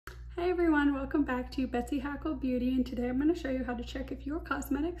Hi everyone, welcome back to Betsy Hackle Beauty, and today I'm going to show you how to check if your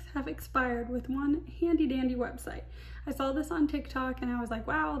cosmetics have expired with one handy dandy website. I saw this on TikTok and I was like,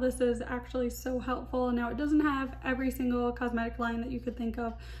 wow, this is actually so helpful. Now it doesn't have every single cosmetic line that you could think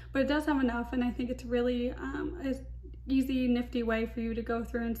of, but it does have enough, and I think it's really an easy, nifty way for you to go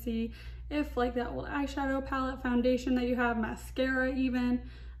through and see if like that old eyeshadow palette, foundation that you have, mascara even,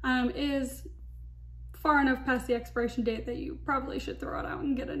 is far enough past the expiration date that you probably should throw it out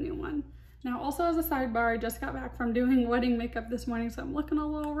and get a new one. Now, also as a sidebar, I just got back from doing wedding makeup this morning, so I'm looking a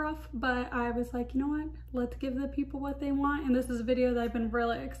little rough, but I was like, you know what? Let's give the people what they want, and this is a video that I've been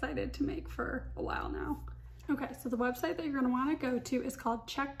really excited to make for a while now. Okay, so the website that you're gonna wanna go to is called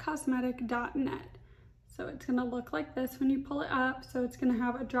checkcosmetic.net. So it's gonna look like this when you pull it up. So it's gonna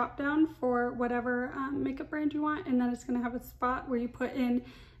have a drop down for whatever makeup brand you want, and then it's gonna have a spot where you put in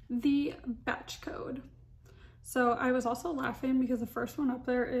the batch code. So I was also laughing because the first one up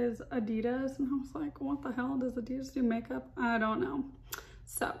there is Adidas, and I was like, what the hell, does Adidas do makeup? I don't know.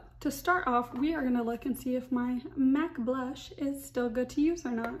 So to start off, we are gonna look and see if my MAC blush is still good to use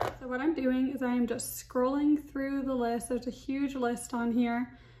or not. So what I'm doing is I am just scrolling through the list. There's a huge list on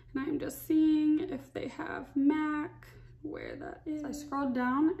here, and I'm just seeing if they have MAC, where that is. So I scrolled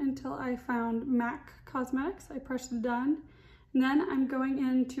down until I found MAC Cosmetics. I pressed done. And then I'm going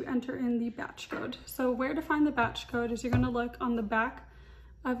in to enter in the batch code. So where to find the batch code is you're gonna look on the back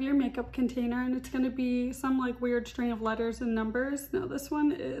of your makeup container, and it's gonna be some like weird string of letters and numbers. Now this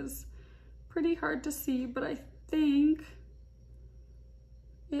one is pretty hard to see, but I think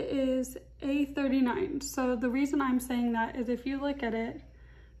it is A39. So the reason I'm saying that is if you look at it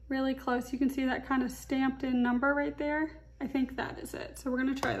really close, you can see that kind of stamped in number right there. I think that is it. So we're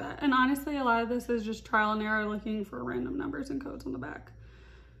gonna try that. And honestly, a lot of this is just trial and error looking for random numbers and codes on the back.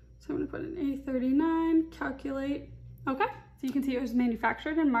 So I'm gonna put in A39, calculate. Okay, so you can see it was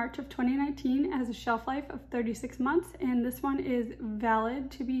manufactured in March of 2019, has a shelf life of 36 months, and this one is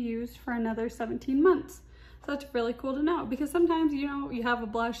valid to be used for another 17 months. So that's really cool to know, because sometimes, you know, you have a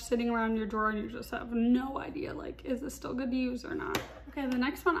blush sitting around your drawer and you just have no idea, like, is this still good to use or not? Okay, the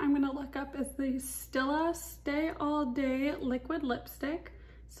next one I'm gonna look up is the Stila Stay All Day Liquid Lipstick.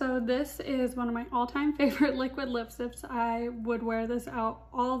 So this is one of my all-time favorite liquid lipsticks. I would wear this out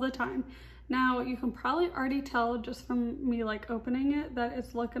all the time. Now, you can probably already tell just from me like opening it that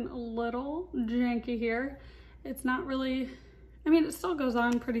it's looking a little janky here. It's not really, I mean, it still goes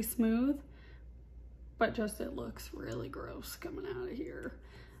on pretty smooth, but just it looks really gross coming out of here.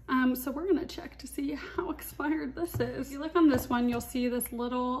 So we're gonna check to see how expired this is. If you look on this one, you'll see this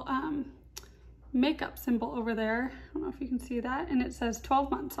little makeup symbol over there. I don't know if you can see that, and it says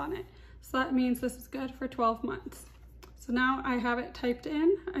 12 months on it. So that means this is good for 12 months. So now I have it typed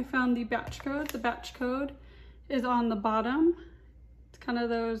in. I found the batch code. The batch code is on the bottom. It's kind of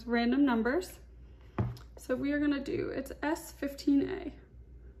those random numbers. So we are gonna do, it's S15A.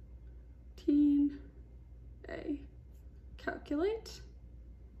 15A. Calculate.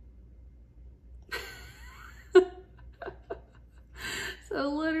 So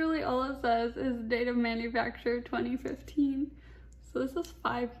literally all it says is date of manufacture 2015. So this is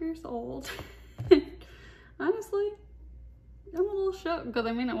 5 years old. Honestly, I'm a little shook because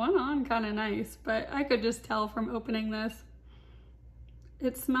I mean it went on kind of nice, but I could just tell from opening this,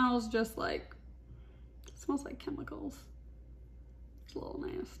 it smells just like, it smells like chemicals. It's a little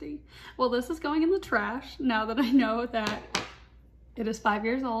nasty. Well, this is going in the trash now that I know that it is 5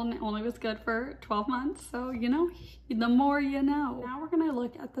 years old and it only was good for 12 months. So, you know, the more you know. Now we're gonna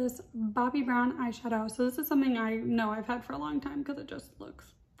look at this Bobbi Brown eyeshadow. So this is something I know I've had for a long time because it just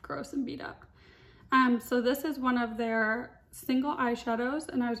looks gross and beat up. So this is one of their single eyeshadows,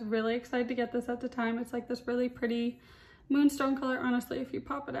 and I was really excited to get this at the time. It's like this really pretty moonstone color. Honestly, if you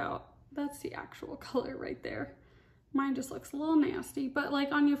pop it out, that's the actual color right there. Mine just looks a little nasty, but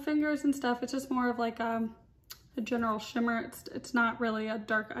like on your fingers and stuff, it's just more of like a general shimmer. It's not really a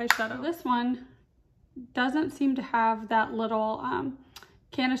dark eyeshadow. This one doesn't seem to have that little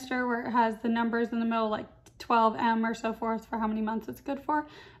canister where it has the numbers in the middle, like 12M or so forth, for how many months it's good for.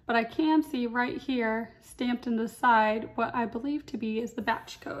 But I can see right here stamped in the side what I believe to be is the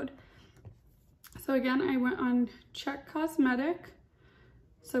batch code. So again, I went on Check Cosmetic.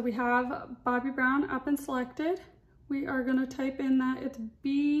 So we have Bobbi Brown up and selected. We are gonna type in that it's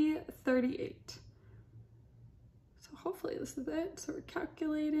B38. Hopefully this is it. So we're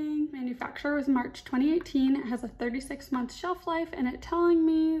calculating. Manufacturer was March 2018. It has a 36-month shelf life, and it's telling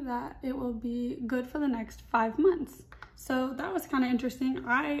me that it will be good for the next 5 months. So that was kind of interesting.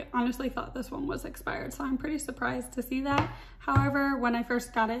 I honestly thought this one was expired, so I'm pretty surprised to see that. However, when I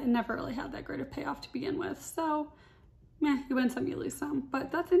first got it, it never really had that great of payoff to begin with. So you win some, you lose some.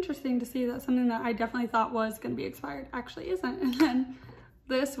 But that's interesting to see that something that I definitely thought was going to be expired actually isn't. And then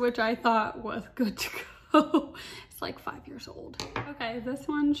this, which I thought was good to go, it's like 5 years old. Okay, this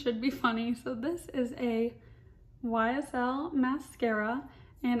one should be funny. So this is a YSL mascara,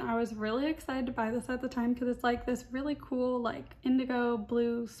 and I was really excited to buy this at the time because it's like this really cool like indigo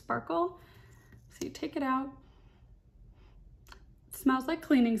blue sparkle. So you take it out. It smells like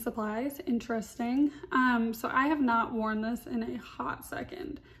cleaning supplies. Interesting. So I have not worn this in a hot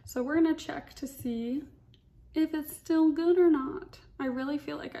second. So we're gonna check to see if it's still good or not. I really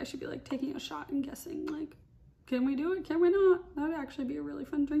feel like I should be like taking a shot and guessing like, can we do it? Can we not? That would actually be a really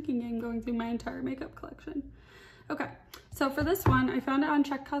fun drinking game going through my entire makeup collection. Okay, so for this one, I found it on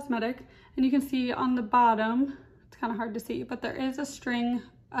Check Cosmetic, and you can see on the bottom, it's kind of hard to see, but there is a string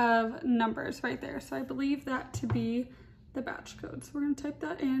of numbers right there. So I believe that to be the batch code. So we're gonna type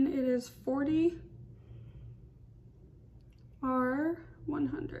that in. It is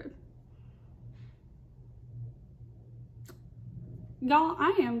 40R100. Y'all,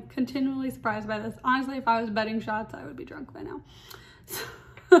 I am continually surprised by this. Honestly, if I was betting shots, I would be drunk by now. So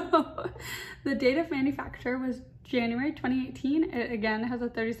the date of manufacture was January 2018. It again has a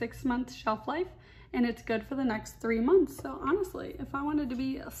 36-month shelf life, and it's good for the next 3 months. So honestly, if I wanted to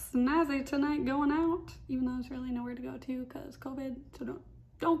be snazzy tonight going out, even though there's really nowhere to go to because COVID, so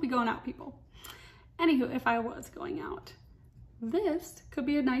don't be going out, people. Anywho, if I was going out, this could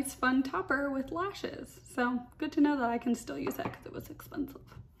be a nice fun topper with lashes. So good to know that I can still use that because it was expensive.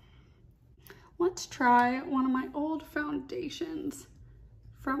 Let's try one of my old foundations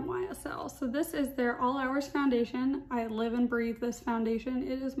from YSL. So this is their All Hours foundation. I live and breathe this foundation.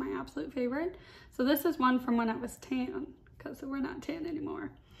 It is my absolute favorite. So this is one from when I was tan, because we're not tan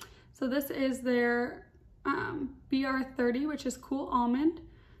anymore. So this is their BR30, which is Cool Almond.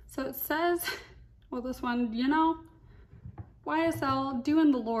 So it says, well, this one, you know, YSL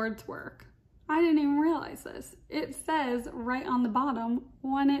doing the Lord's work. I didn't even realize this. It says right on the bottom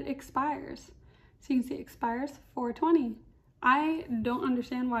when it expires. So you can see it expires 4/20. I don't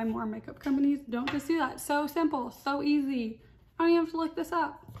understand why more makeup companies don't just do that. So simple, so easy. I don't even have to look this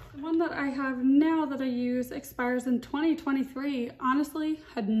up. The one that I have now that I use expires in 2023. Honestly,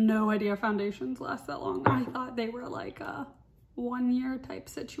 had no idea foundations last that long. I thought they were like a 1-year type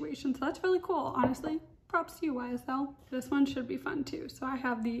situation. So that's really cool, honestly. Props to you, YSL. This one should be fun too. So I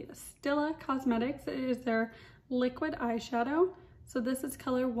have the Stila Cosmetics. It is their liquid eyeshadow. So this is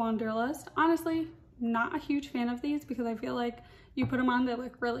color Wanderlust. Honestly, not a huge fan of these because I feel like you put them on, they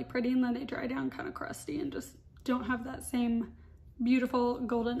look really pretty, and then they dry down kind of crusty and just don't have that same beautiful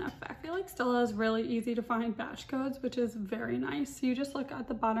golden effect. I feel like Stila is really easy to find batch codes, which is very nice. So you just look at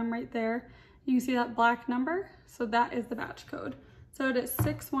the bottom right there. You can see that black number. So that is the batch code. So it is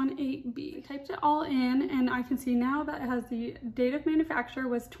 618B. I typed it all in, and I can see now that it has the date of manufacture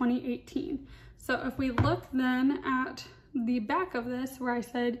was 2018. So if we look then at the back of this, where I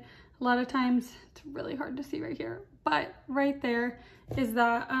said a lot of times, it's really hard to see right here, but right there is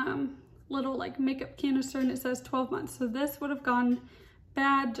that little like makeup canister, and it says 12 months. So this would have gone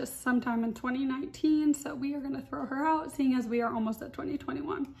bad just sometime in 2019. So we are gonna throw her out, seeing as we are almost at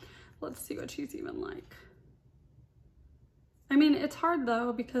 2021. Let's see what she's even like. I mean, it's hard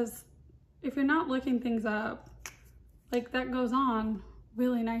though, because if you're not looking things up, like that goes on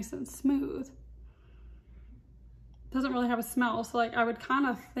really nice and smooth. Doesn't really have a smell, so like I would kind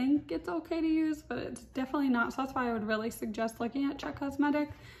of think it's okay to use, but it's definitely not. So that's why I would really suggest looking at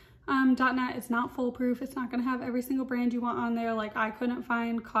checkcosmetic.net. It's not foolproof. It's not gonna have every single brand you want on there. Like I couldn't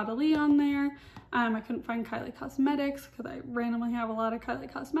find Caudalie on there. I couldn't find Kylie Cosmetics because I randomly have a lot of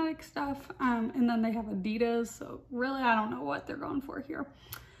Kylie Cosmetics stuff. And then they have Adidas, so really I don't know what they're going for here.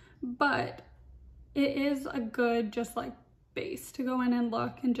 But it is a good just like base to go in and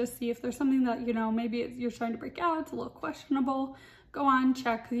look and just see if there's something that, you know, maybe you're starting to break out, it's a little questionable. Go on,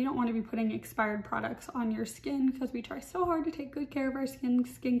 check, because you don't want to be putting expired products on your skin, because we try so hard to take good care of our skin.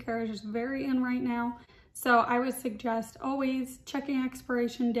 Skincare is just very in right now. So I would suggest always checking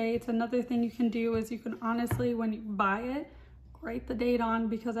expiration dates. Another thing you can do is you can honestly, when you buy it, write the date on,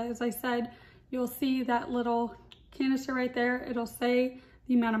 because as I said, you'll see that little canister right there. It'll say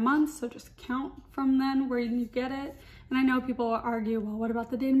the amount of months, so just count from then where you get it. And I know people will argue, well, what about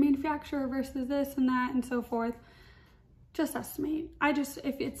the date of manufacturer versus this and that and so forth? Just estimate.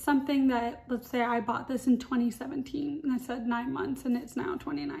 If it's something that, let's say I bought this in 2017 and I said 9 months and it's now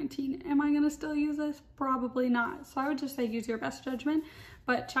 2019, am I gonna still use this? Probably not. So I would just say use your best judgment,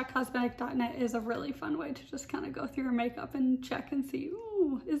 but checkcosmetic.net is a really fun way to just kind of go through your makeup and check and see,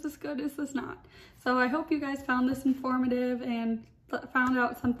 ooh, is this good, is this not? So I hope you guys found this informative and found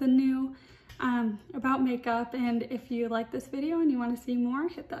out something new. about makeup. And if you like this video and you want to see more,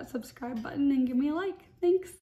 hit that subscribe button and give me a like. Thanks.